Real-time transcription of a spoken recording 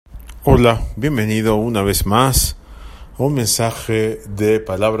Hola, bienvenido una vez más a un mensaje de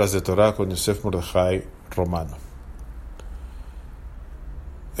Palabras de Torah con Yosef Mordechai Romano.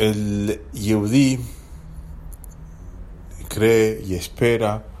 El Yehudí cree y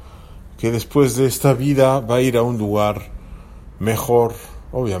espera que después de esta vida va a ir a un lugar mejor,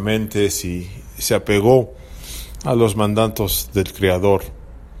 obviamente si se apegó a los mandatos del Creador.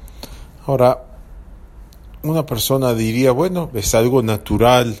 Ahora, una persona diría, bueno, es algo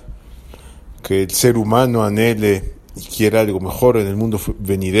natural que el ser humano anhele y quiera algo mejor en el mundo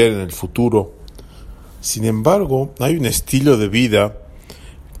venidero, en el futuro. Sin embargo, hay un estilo de vida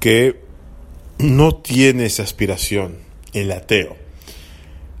que no tiene esa aspiración, el ateo.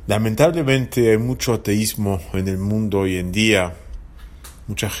 Lamentablemente hay mucho ateísmo en el mundo hoy en día.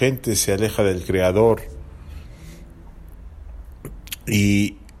 Mucha gente se aleja del Creador.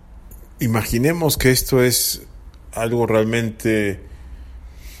 Y imaginemos que esto es algo realmente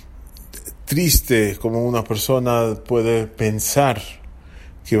triste, como una persona puede pensar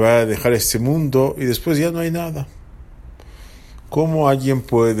que va a dejar este mundo y después ya no hay nada. ¿Cómo alguien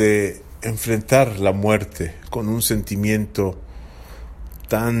puede enfrentar la muerte con un sentimiento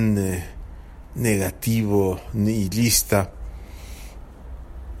tan negativo, nihilista?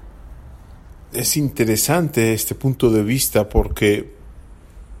 Es interesante este punto de vista porque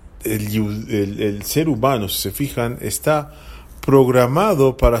el ser humano, si se fijan, está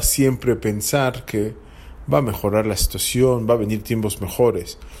programado para siempre pensar que va a mejorar la situación, va a venir tiempos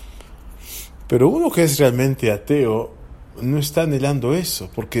mejores. Pero uno que es realmente ateo no está anhelando eso,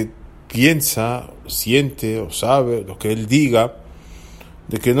 porque piensa, siente o sabe lo que él diga,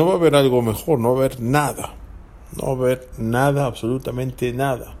 de que no va a haber algo mejor, no va a haber nada, absolutamente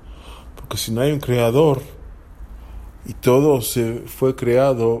nada. Porque si no hay un creador y todo se fue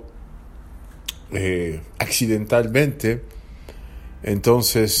creado accidentalmente,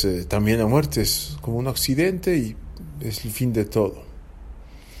 entonces también la muerte es como un accidente y es el fin de todo.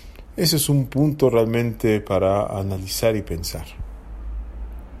 Ese es un punto realmente para analizar y pensar.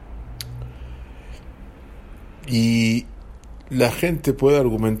 Y la gente puede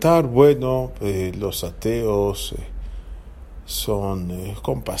argumentar, bueno, los ateos son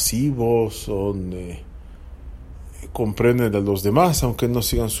compasivos, comprenden a los demás, aunque no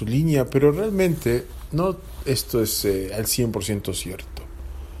sigan su línea, pero realmente no, esto es al 100% cierto.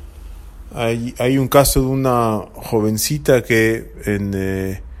 Hay un caso de una jovencita que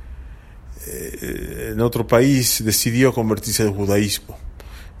en otro país decidió convertirse al judaísmo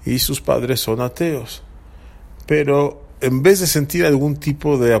y sus padres son ateos, pero en vez de sentir algún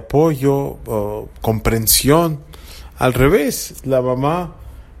tipo de apoyo o comprensión, al revés, la mamá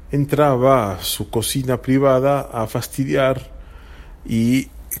entraba a su cocina privada a fastidiar y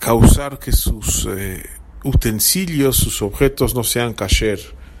causar que sus utensilios, sus objetos no sean kasher.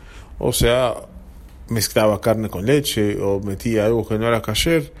 O sea, mezclaba carne con leche o metía algo que no era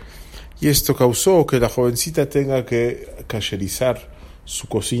kasher. Y esto causó que la jovencita tenga que kasherizar su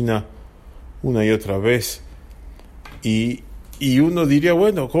cocina una y otra vez. Y uno diría,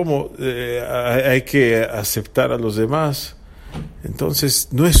 bueno, ¿cómo? Hay que aceptar a los demás. Entonces,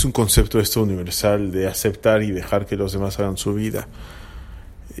 no es un concepto esto universal de aceptar y dejar que los demás hagan su vida.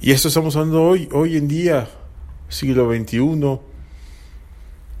 Y esto estamos hablando hoy en día, siglo XXI.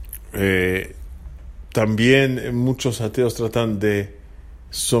 También muchos ateos tratan de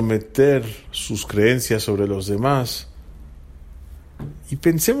someter sus creencias sobre los demás. Y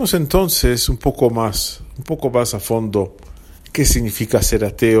pensemos entonces un poco más a fondo qué significa ser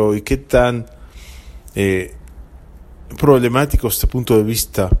ateo y qué tan problemático este punto de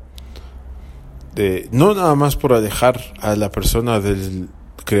vista, no nada más por alejar a la persona del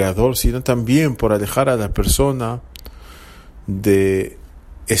Creador, sino también por alejar a la persona de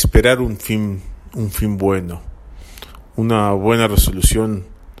esperar un fin bueno, una buena resolución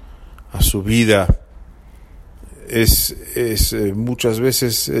a su vida. Muchas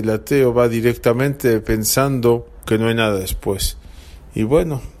veces el ateo va directamente pensando que no hay nada después. Y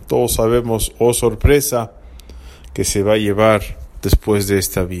bueno, todos sabemos, oh sorpresa, que se va a llevar después de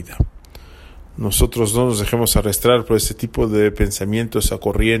esta vida. Nosotros no nos dejemos arrastrar por ese tipo de pensamiento, esa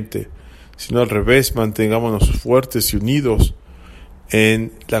corriente, sino al revés, mantengámonos fuertes y unidos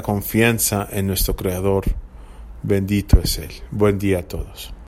en la confianza en nuestro Creador. Bendito es Él. Buen día a todos.